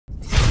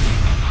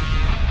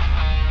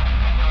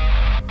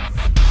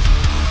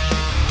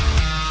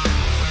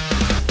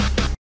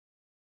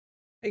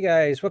Hey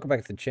guys, welcome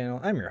back to the channel.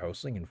 I'm your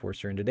host, Link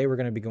Enforcer, and today we're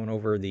going to be going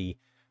over the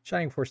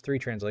Shining Force 3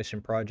 translation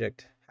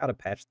project, how to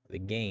patch the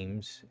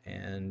games,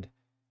 and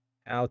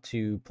how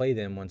to play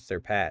them once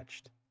they're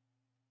patched.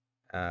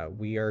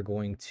 We are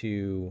going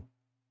to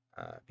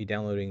be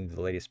downloading the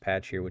latest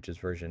patch here, which is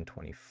version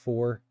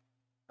 24.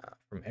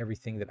 From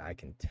everything that I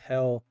can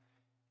tell,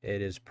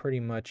 it is pretty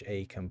much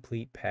a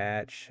complete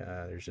patch.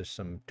 There's just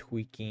some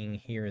tweaking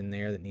here and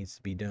there that needs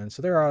to be done.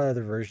 So there are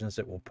other versions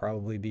that will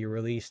probably be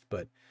released,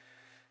 but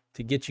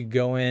to get you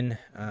going,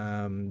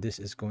 this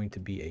is going to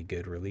be a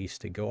good release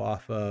to go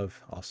off of.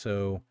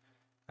 Also,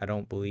 I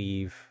don't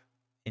believe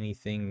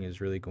anything is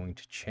really going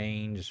to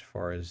change as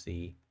far as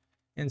the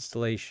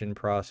installation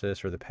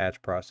process, or the patch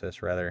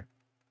process rather,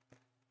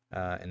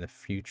 in the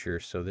future.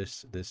 So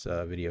this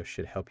video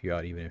should help you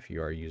out even if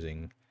you are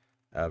using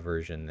a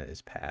version that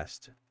is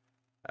past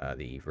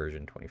the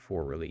version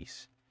 24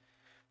 release.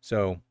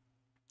 So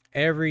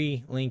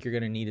every link you're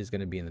going to need is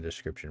going to be in the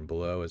description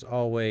below as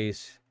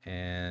always,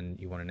 and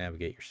you want to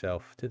navigate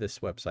yourself to this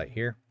website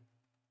here.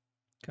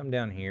 Come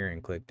down here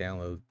and click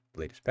download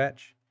latest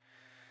patch.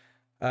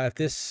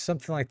 If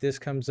something like this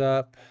comes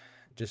up,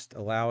 just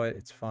allow it,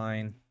 it's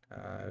fine.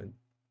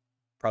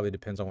 Probably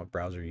depends on what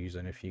browser you're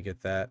using if you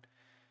get that.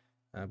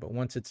 But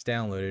once it's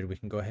downloaded, we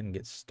can go ahead and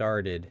get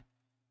started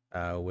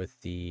with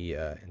the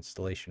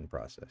installation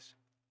process.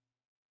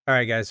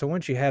 Alright guys, so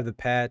once you have the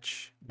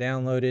patch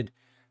downloaded,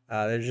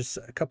 there's just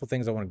a couple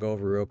things I want to go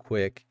over real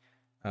quick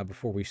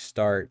before we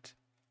start.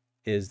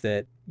 Is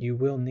that you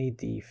will need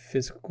the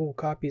physical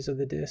copies of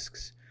the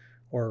disks,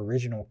 or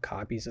original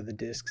copies of the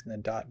disks, in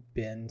the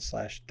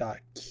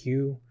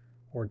 .bin/.q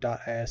or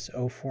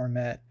 .iso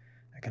format.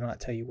 I cannot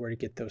tell you where to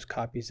get those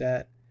copies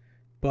at,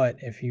 but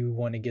if you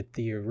want to get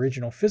the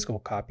original physical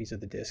copies of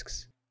the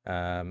disks,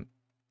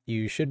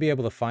 you should be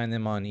able to find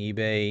them on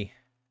eBay,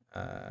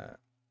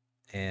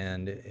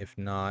 and if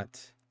not,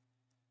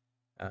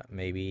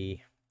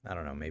 maybe, I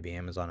don't know, maybe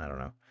Amazon, I don't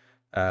know.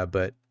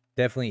 But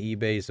definitely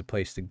eBay is the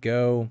place to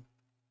go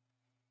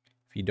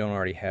if you don't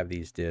already have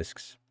these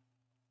discs.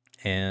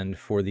 And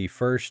for the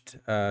first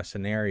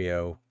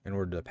scenario, in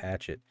order to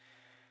patch it,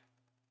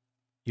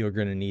 you're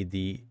going to need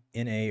the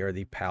NA or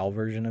the PAL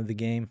version of the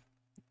game.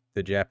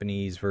 The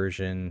Japanese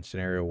version,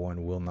 scenario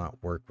 1, will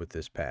not work with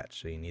this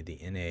patch. So you need the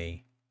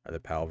NA or the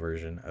PAL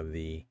version of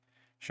the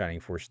Shining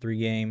Force 3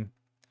 game.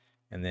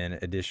 And then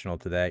additional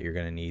to that, you're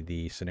going to need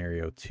the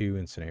scenario 2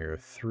 and scenario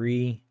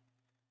 3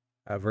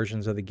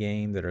 versions of the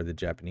game that are the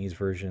Japanese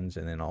versions.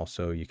 And then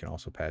also you can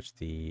also patch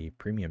the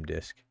premium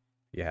disc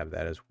if you have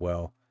that as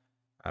well.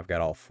 I've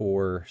got all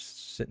 4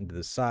 sitting to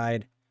the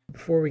side.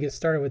 Before we get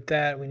started with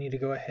that, we need to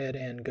go ahead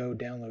and go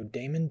download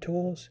Daemon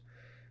tools.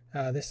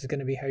 This is going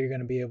to be how you're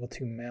going to be able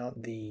to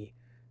mount the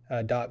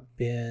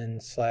 .bin/.q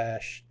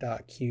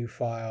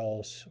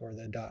files or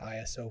the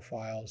 .iso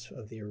files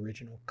of the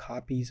original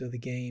copies of the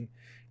game.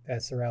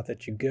 That's the route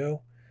that you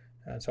go.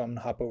 So I'm going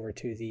to hop over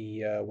to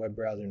the web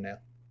browser now.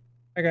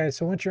 Alright guys,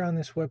 so once you're on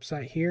this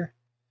website here,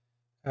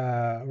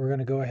 we're going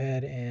to go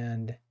ahead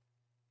and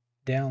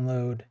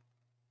download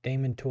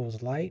Daemon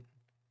Tools Lite.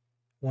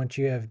 Once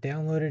you have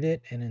downloaded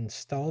it and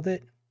installed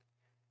it,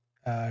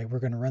 we're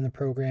going to run the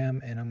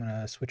program, and I'm going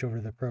to switch over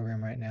to the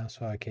program right now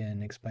so I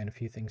can explain a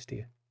few things to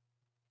you.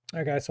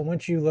 Alright guys, so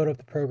once you load up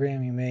the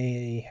program, you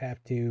may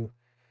have to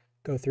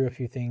go through a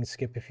few things,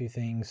 skip a few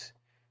things.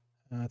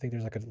 I think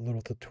there's like a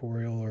little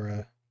tutorial or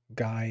a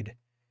guide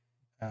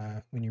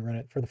when you run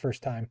it for the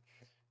first time.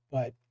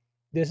 But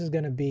this is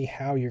going to be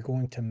how you're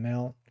going to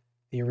mount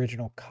the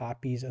original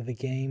copies of the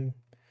game.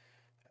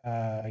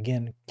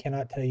 Again,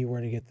 cannot tell you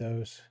where to get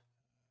those.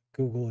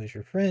 Google is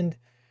your friend.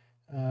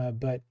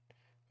 But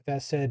with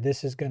that said,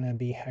 this is going to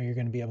be how you're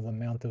going to be able to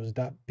mount those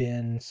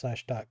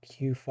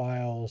 .bin/.q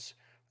files,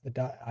 the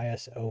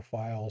 .iso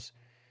files,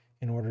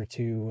 in order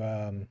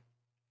to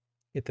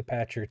get the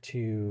patcher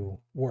to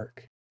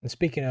work. And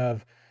speaking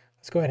of,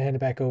 let's go ahead and head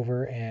back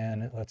over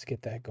and let's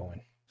get that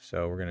going.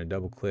 So we're going to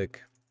double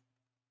click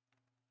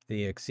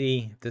the exe.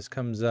 If this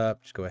comes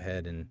up, just go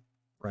ahead and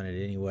run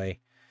it anyway.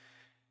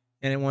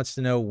 And it wants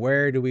to know,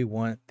 where do we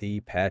want the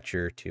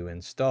patcher to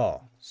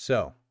install?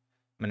 So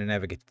I'm going to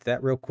navigate to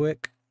that real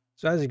quick.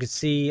 So as you can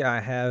see,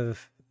 I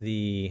have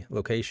the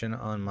location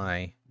on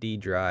my D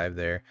drive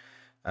there,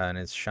 and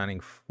it's Shining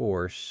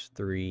Force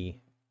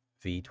 3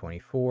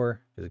 v24,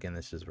 because again,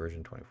 this is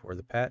version 24 of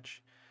the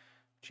patch.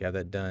 Once you have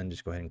that done,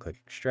 just go ahead and click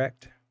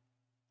extract,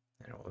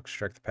 and it will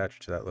extract the patcher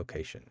to that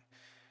location.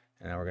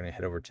 And now we're going to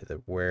head over to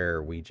the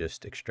where we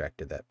just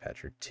extracted that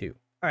patcher to.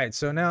 Alright,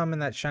 so now I'm in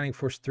that Shining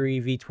Force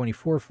 3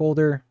 v24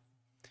 folder.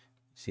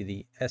 See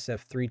the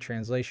SF3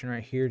 translation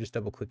right here, just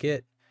double click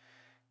it.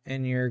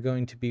 And you're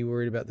going to be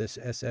worried about this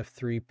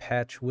SF3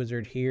 patch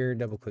wizard here,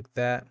 double click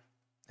that.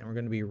 And we're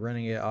going to be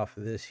running it off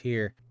of this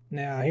here.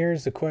 Now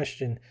here's the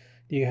question,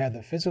 do you have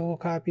the physical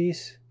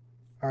copies,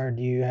 or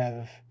do you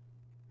have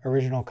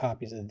original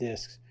copies of the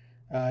discs?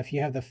 If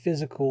you have the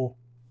physical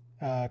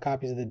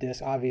copies of the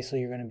disc, obviously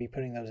you're going to be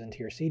putting those into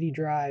your CD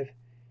drive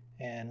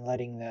and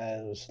letting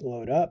those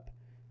load up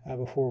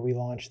before we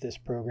launch this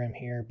program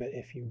here. But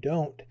if you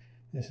don't,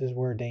 This is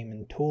where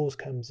Daemon Tools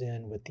comes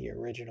in with the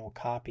original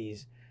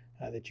copies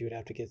that you would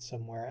have to get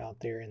somewhere out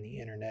there in the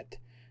internet.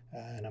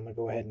 And I'm going to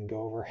go ahead and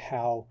go over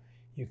how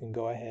you can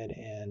go ahead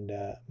and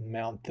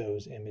mount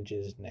those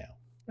images now.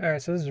 All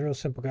right, so this is real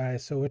simple,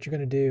 guys. So what you're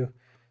going to do,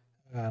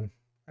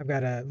 I've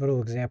got a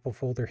little example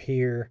folder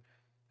here.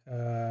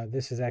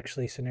 This is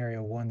actually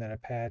scenario 1 that I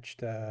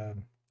patched. I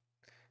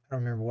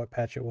don't remember what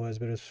patch it was,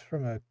 but it was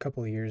from a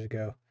couple of years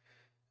ago.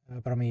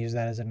 But I'm going to use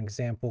that as an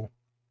example.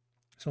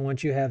 So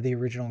once you have the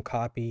original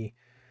copy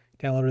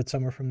downloaded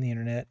somewhere from the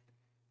internet,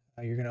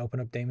 you're going to open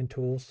up Daemon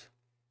Tools.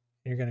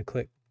 And you're going to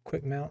click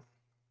Quick Mount.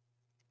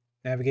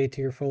 Navigate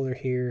to your folder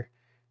here.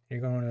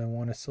 You're going to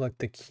want to select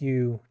the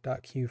 .q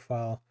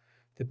file.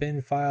 The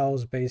bin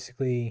files,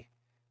 basically,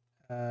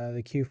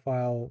 the Q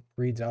file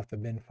reads off the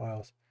bin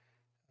files.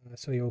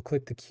 So you'll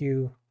click the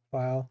Q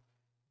file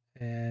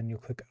and you'll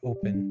click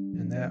Open,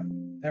 and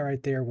that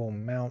right there will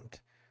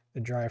mount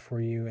the drive for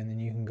you, and then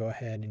you can go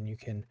ahead and you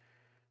can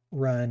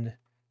run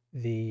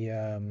the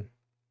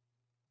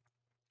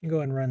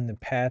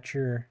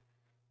patcher.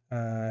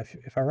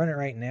 If I run it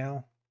right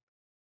now,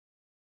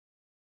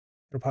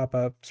 it'll pop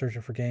up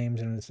searching for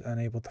games and it's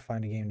unable to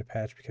find a game to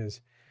patch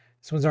because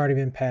this one's already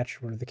been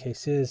patched, whatever the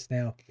case is.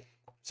 Now,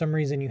 for some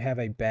reason you have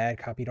a bad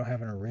copy, you don't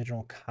have an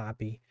original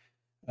copy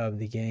of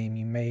the game,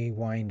 you may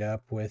wind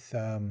up with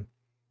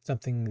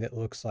something that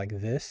looks like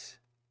this.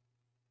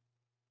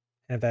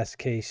 And if that's the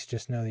case,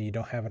 just know that you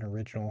don't have an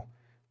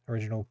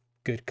original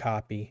good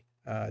copy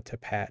to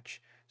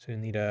patch. So you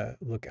need to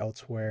look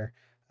elsewhere.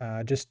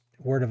 Just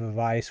word of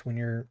advice, when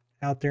you're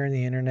out there in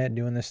the internet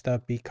doing this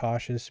stuff, be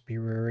cautious, be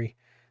wary.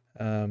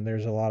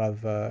 There's a lot of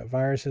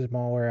viruses,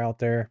 malware out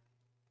there,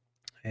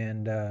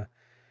 and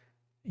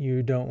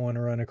you don't want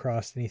to run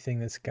across anything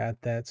that's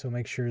got that. So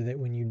make sure that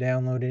when you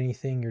download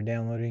anything, you're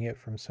downloading it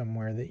from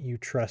somewhere that you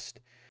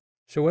trust.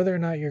 So whether or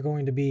not you're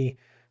going to be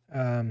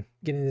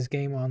getting this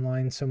game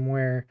online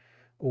somewhere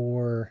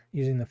or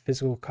using the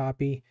physical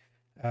copy,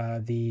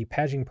 the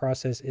patching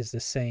process is the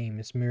same.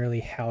 It's merely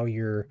how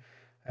you're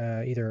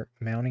either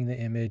mounting the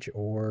image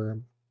or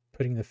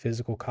putting the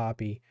physical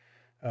copy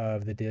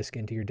of the disk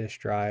into your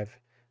disk drive.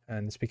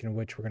 And speaking of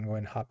which, we're going to go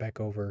ahead and hop back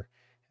over.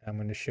 I'm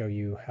going to show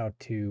you how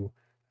to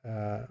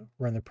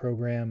run the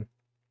program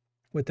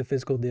with the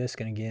physical disk.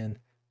 And again,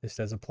 this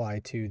does apply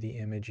to the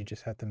image. You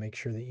just have to make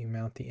sure that you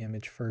mount the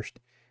image first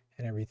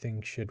and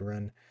everything should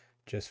run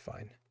just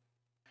fine.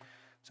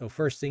 So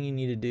first thing you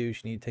need to do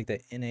is you need to take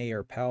that NA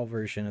or PAL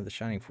version of the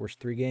Shining Force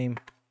 3 game.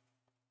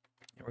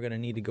 And we're going to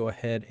need to go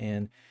ahead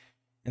and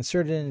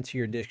insert it into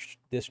your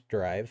disk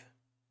drive.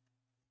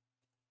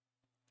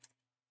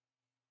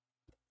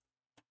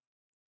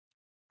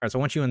 All right, so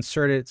once you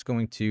insert it, it's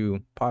going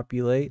to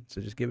populate.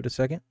 So just give it a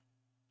second.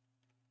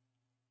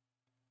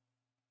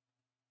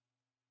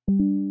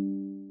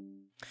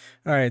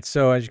 All right,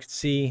 so as you can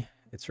see,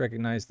 it's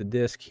recognized the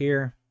disk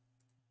here.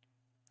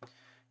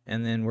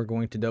 And then we're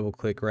going to double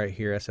click right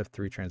here,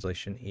 SF3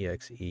 Translation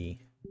EXE.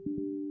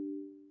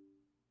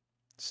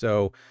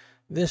 So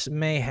this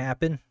may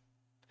happen.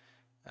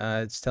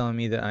 It's telling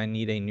me that I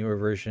need a newer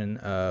version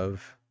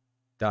of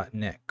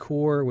 .NET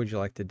Core. Would you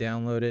like to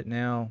download it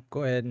now?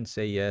 Go ahead and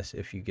say yes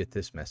if you get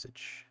this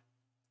message.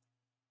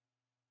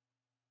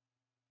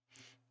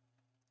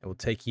 It will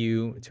take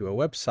you to a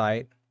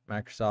website,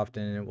 Microsoft,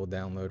 and it will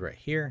download right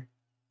here.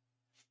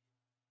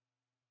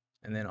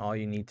 And then all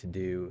you need to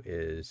do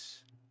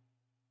is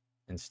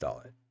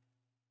install it.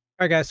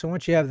 All right, guys, so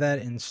once you have that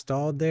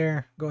installed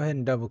there, go ahead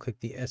and double click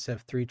the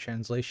SF3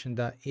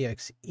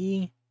 Translation.exe.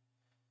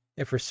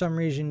 If for some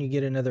reason you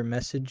get another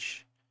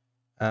message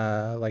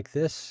like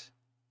this,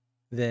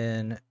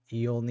 then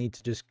you'll need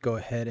to just go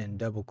ahead and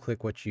double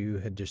click what you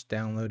had just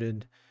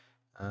downloaded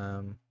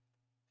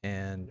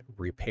and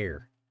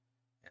repair,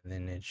 and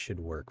then it should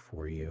work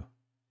for you.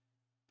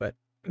 But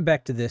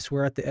back to this,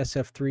 we're at the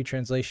SF3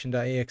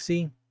 Translation.exe.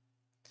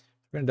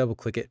 We're going to double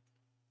click it.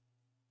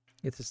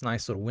 Get this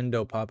nice little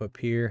window pop up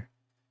here.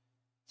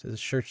 It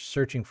says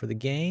searching for the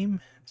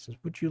game. It says,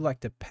 would you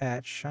like to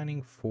patch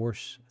Shining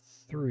Force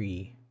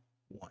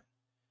 3.1?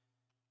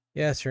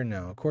 Yes or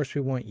no? Of course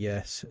we want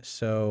yes,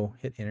 so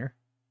hit enter.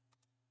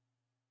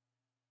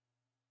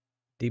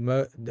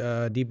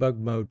 Debug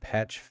mode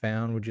patch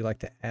found. Would you like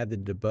to add the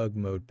debug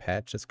mode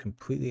patch? That's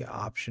completely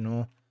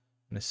optional.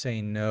 I'm going to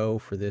say no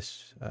for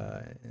this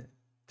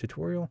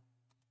tutorial.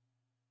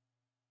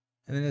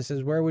 And then it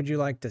says, where would you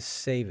like to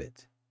save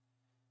it?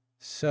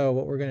 So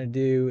what we're going to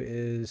do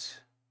is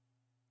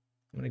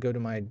I'm going to go to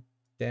my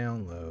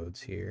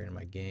downloads here in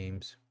my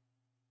games,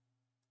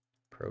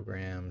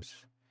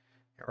 programs.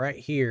 And right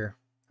here,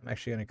 I'm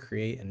actually going to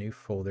create a new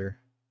folder.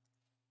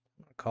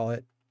 I'm going to call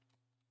it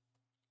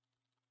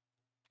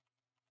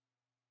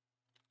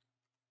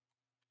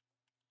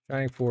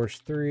Shining Force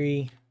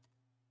 3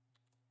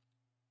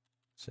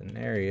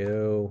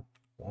 Scenario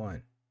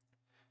 1.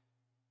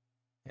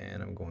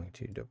 And I'm going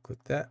to double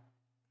click that.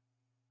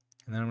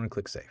 And then I'm going to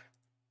click save.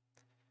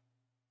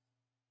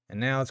 And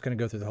now it's going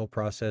to go through the whole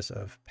process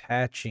of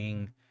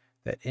patching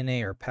that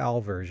NA or PAL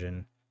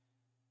version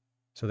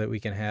so that we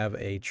can have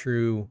a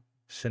true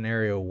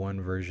Scenario 1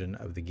 version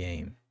of the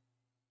game.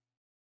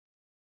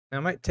 Now,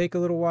 it might take a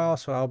little while,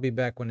 so I'll be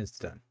back when it's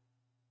done.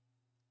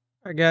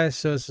 Alright guys,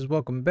 so this is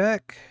welcome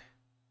back.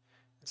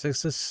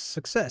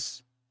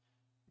 Success.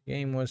 The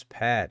game was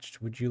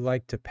patched. Would you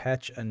like to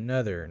patch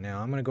another?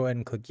 Now, I'm going to go ahead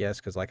and click yes,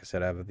 because like I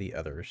said, I have the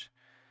others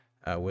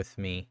with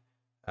me.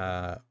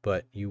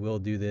 But you will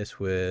do this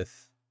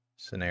with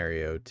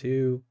Scenario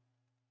 2,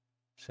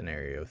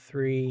 Scenario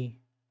 3,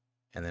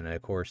 and then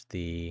of course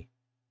the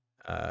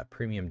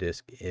premium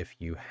disc if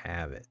you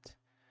have it.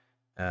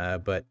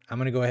 But I'm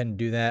going to go ahead and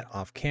do that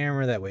off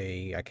camera. That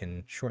way I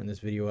can shorten this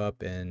video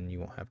up and you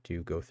won't have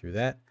to go through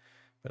that.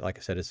 But like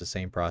I said, it's the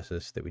same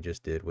process that we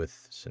just did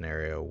with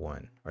Scenario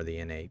 1, or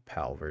the NA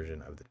PAL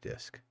version of the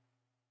disc.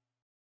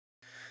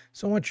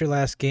 So once your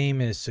last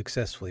game is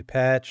successfully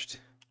patched,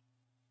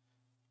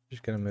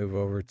 just going to move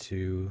over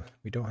to,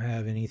 we don't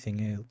have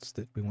anything else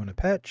that we want to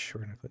patch.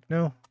 We're going to click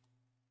no.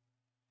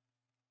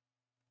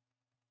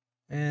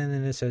 And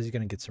then it says you're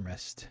going to get some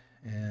rest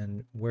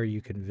and where you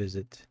can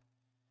visit,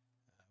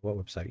 what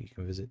website you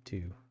can visit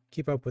to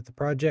keep up with the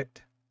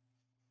project,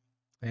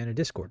 and a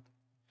Discord.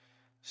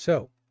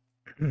 So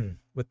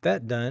with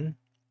that done,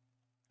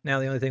 now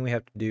the only thing we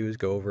have to do is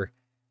go over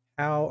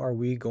how are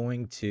we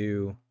going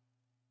to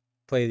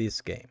play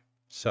this game.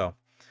 So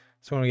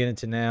what we get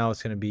into now,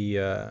 it's going to be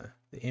the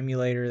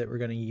emulator that we're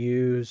going to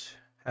use,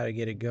 how to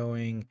get it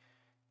going,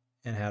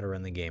 and how to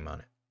run the game on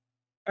it.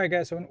 Alright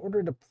guys, so in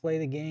order to play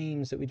the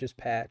games that we just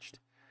patched,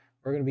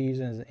 we're going to be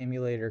using an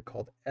emulator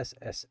called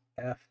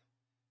SSF.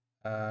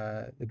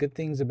 The good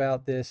things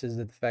about this is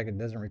that the fact it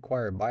doesn't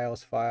require a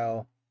BIOS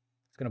file.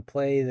 It's going to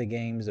play the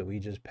games that we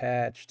just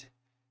patched.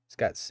 It's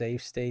got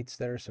save states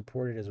that are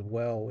supported as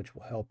well, which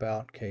will help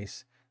out in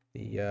case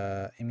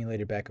the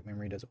emulator backup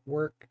memory doesn't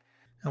work.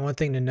 And one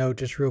thing to note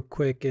just real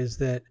quick is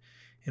that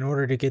in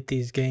order to get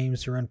these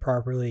games to run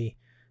properly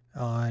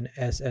on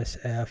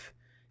SSF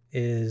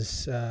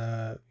is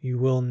you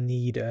will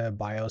need a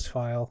BIOS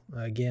file.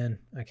 Again,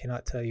 I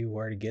cannot tell you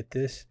where to get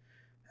this.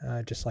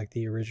 Just like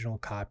the original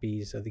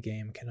copies of the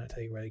game, I cannot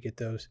tell you where to get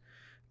those.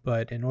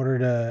 But in order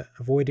to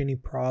avoid any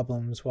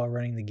problems while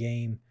running the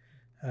game,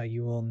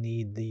 you will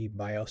need the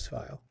BIOS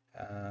file.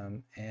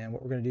 And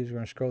what we're going to do is we're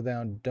going to scroll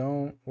down.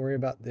 Don't worry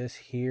about this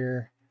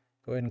here.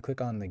 Go ahead and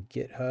click on the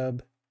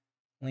GitHub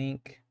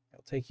link.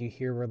 It'll take you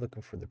here. We're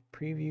looking for the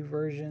preview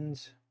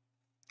versions.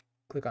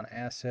 Click on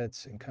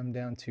assets and come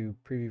down to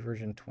preview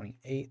version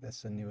 28.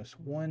 That's the newest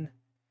one.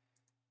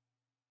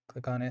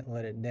 Click on it and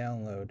let it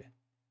download.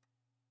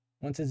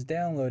 Once it's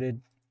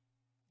downloaded,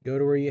 go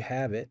to where you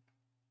have it.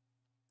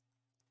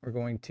 We're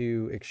going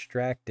to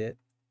extract it.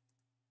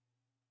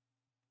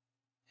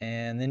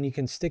 And then you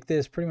can stick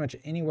this pretty much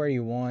anywhere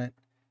you want,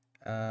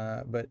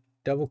 but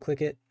double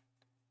click it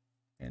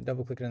and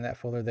double click it in that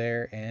folder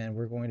there. And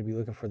we're going to be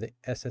looking for the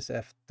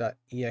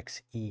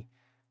ssf.exe.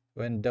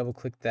 Go ahead and double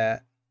click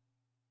that.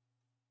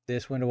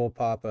 This window will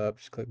pop up.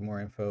 Just click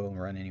more info and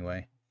run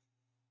anyway.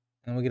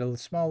 And we'll get a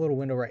small little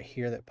window right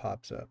here that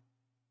pops up.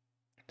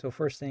 So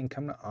first thing,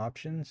 come to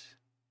options,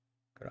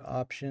 go to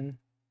option,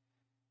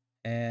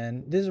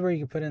 and this is where you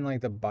can put in like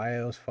the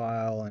BIOS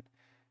file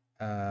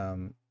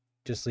and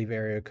just leave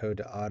area code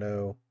to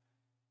auto.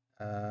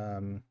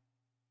 And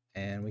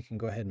we can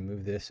go ahead and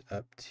move this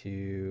up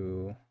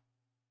to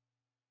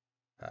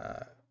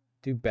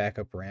do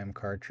backup RAM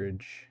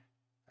cartridge,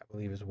 I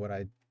believe is what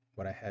I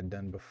had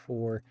done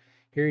before.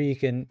 Here you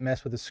can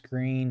mess with the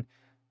screen.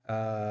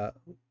 I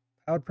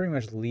would pretty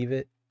much leave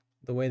it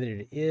the way that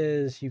it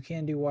is. You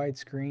can do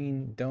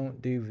widescreen.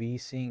 Don't do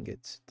VSync.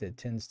 It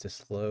tends to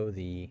slow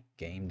the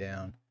game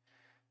down.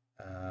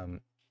 And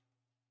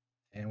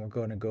we're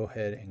going to go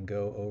ahead and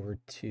go over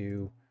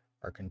to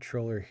our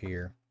controller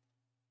here.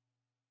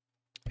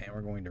 And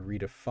we're going to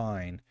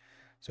redefine.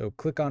 So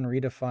click on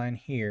redefine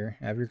here.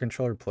 Have your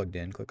controller plugged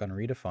in. Click on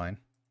redefine.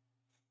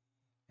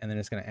 And then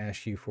it's going to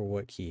ask you for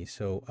what key.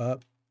 So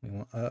up, we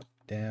want up,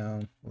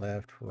 down,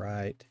 left,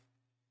 right.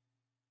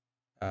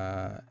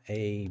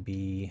 A,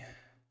 B,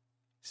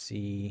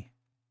 C,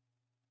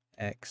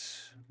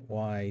 X,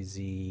 Y,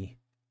 Z,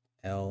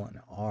 L, and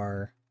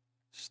R.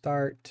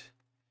 Start.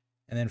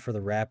 And then for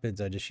the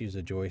rapids, I just use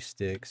the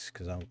joysticks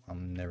because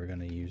I'm never going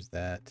to use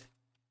that.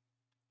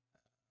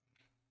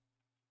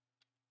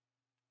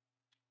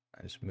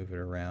 I just move it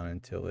around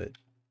until it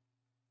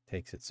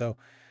takes it. So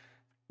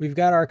we've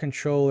got our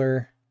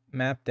controller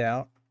mapped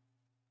out.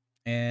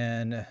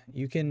 And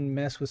you can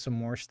mess with some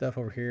more stuff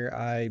over here.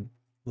 I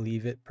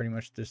leave it pretty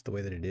much just the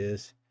way that it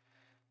is.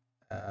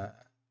 But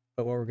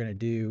what we're going to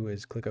do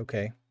is click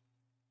OK.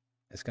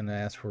 It's going to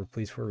ask for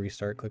please for a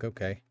restart. Click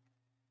OK.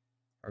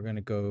 We're going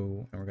to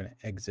go and we're going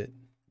to exit.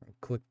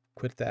 Click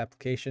quit the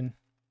application.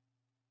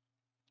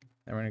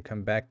 Then we're going to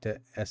come back to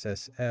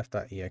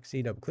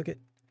ssf.exe. Double click it.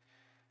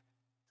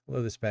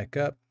 Load this back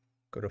up.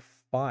 Go to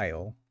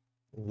File.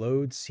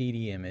 Load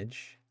CD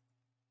image.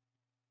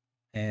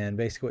 And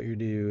basically what you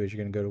do is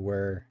you're going to go to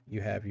where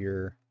you have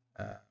your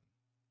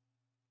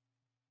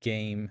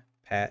game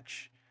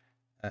patch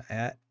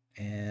at,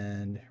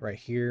 and right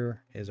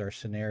here is our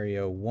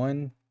scenario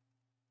 1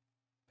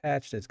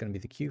 patched. It's going to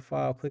be the Q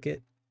file. Click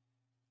it,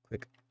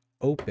 click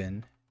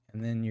open,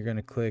 and then you're going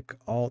to click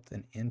Alt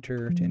and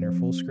Enter to enter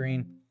full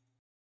screen.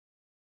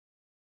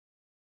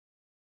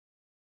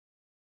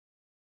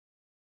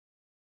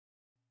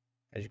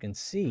 As you can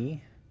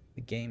see,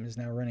 the game is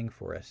now running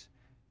for us.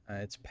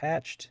 It's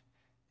patched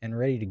and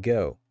ready to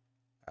go.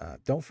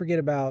 Don't forget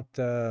about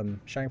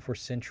Shining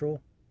Force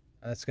Central.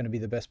 That's going to be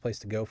the best place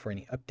to go for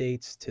any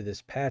updates to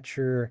this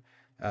patcher.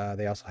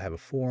 They also have a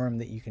forum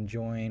that you can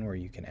join where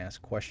you can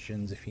ask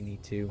questions if you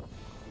need to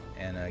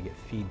and get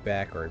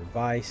feedback or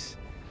advice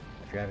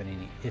if you're having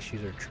any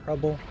issues or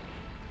trouble.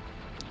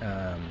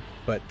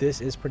 But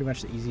this is pretty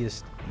much the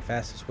easiest and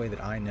fastest way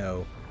that I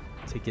know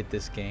to get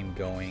this game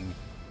going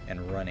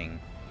and running.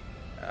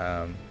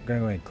 I'm going to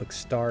go ahead and click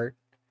Start.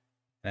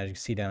 And as you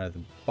can see down at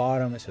the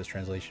bottom, it says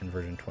translation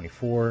version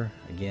 24.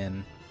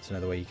 Again, it's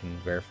another way you can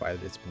verify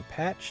that it's been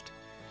patched.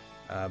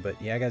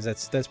 But yeah, guys,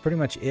 that's pretty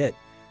much it.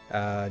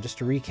 Just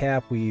to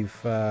recap, we've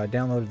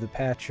downloaded the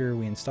patcher,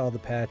 we installed the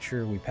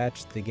patcher, we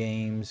patched the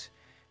games,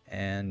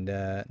 and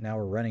now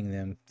we're running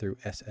them through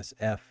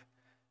SSF.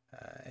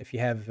 If you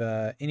have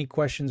any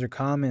questions or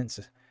comments,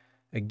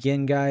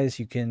 again, guys,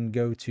 you can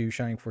go to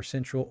Shining Force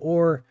Central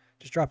or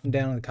just drop them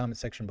down in the comment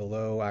section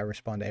below. I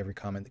respond to every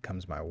comment that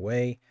comes my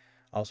way.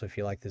 Also, if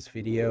you like this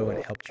video and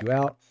it helped you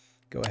out,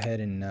 go ahead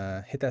and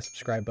hit that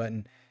subscribe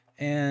button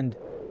and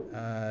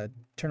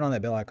turn on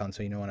that bell icon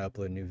so you know when I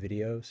upload new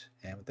videos.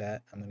 And with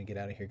that, I'm going to get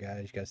out of here,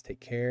 guys. You guys take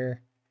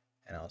care,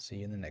 and I'll see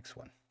you in the next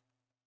one.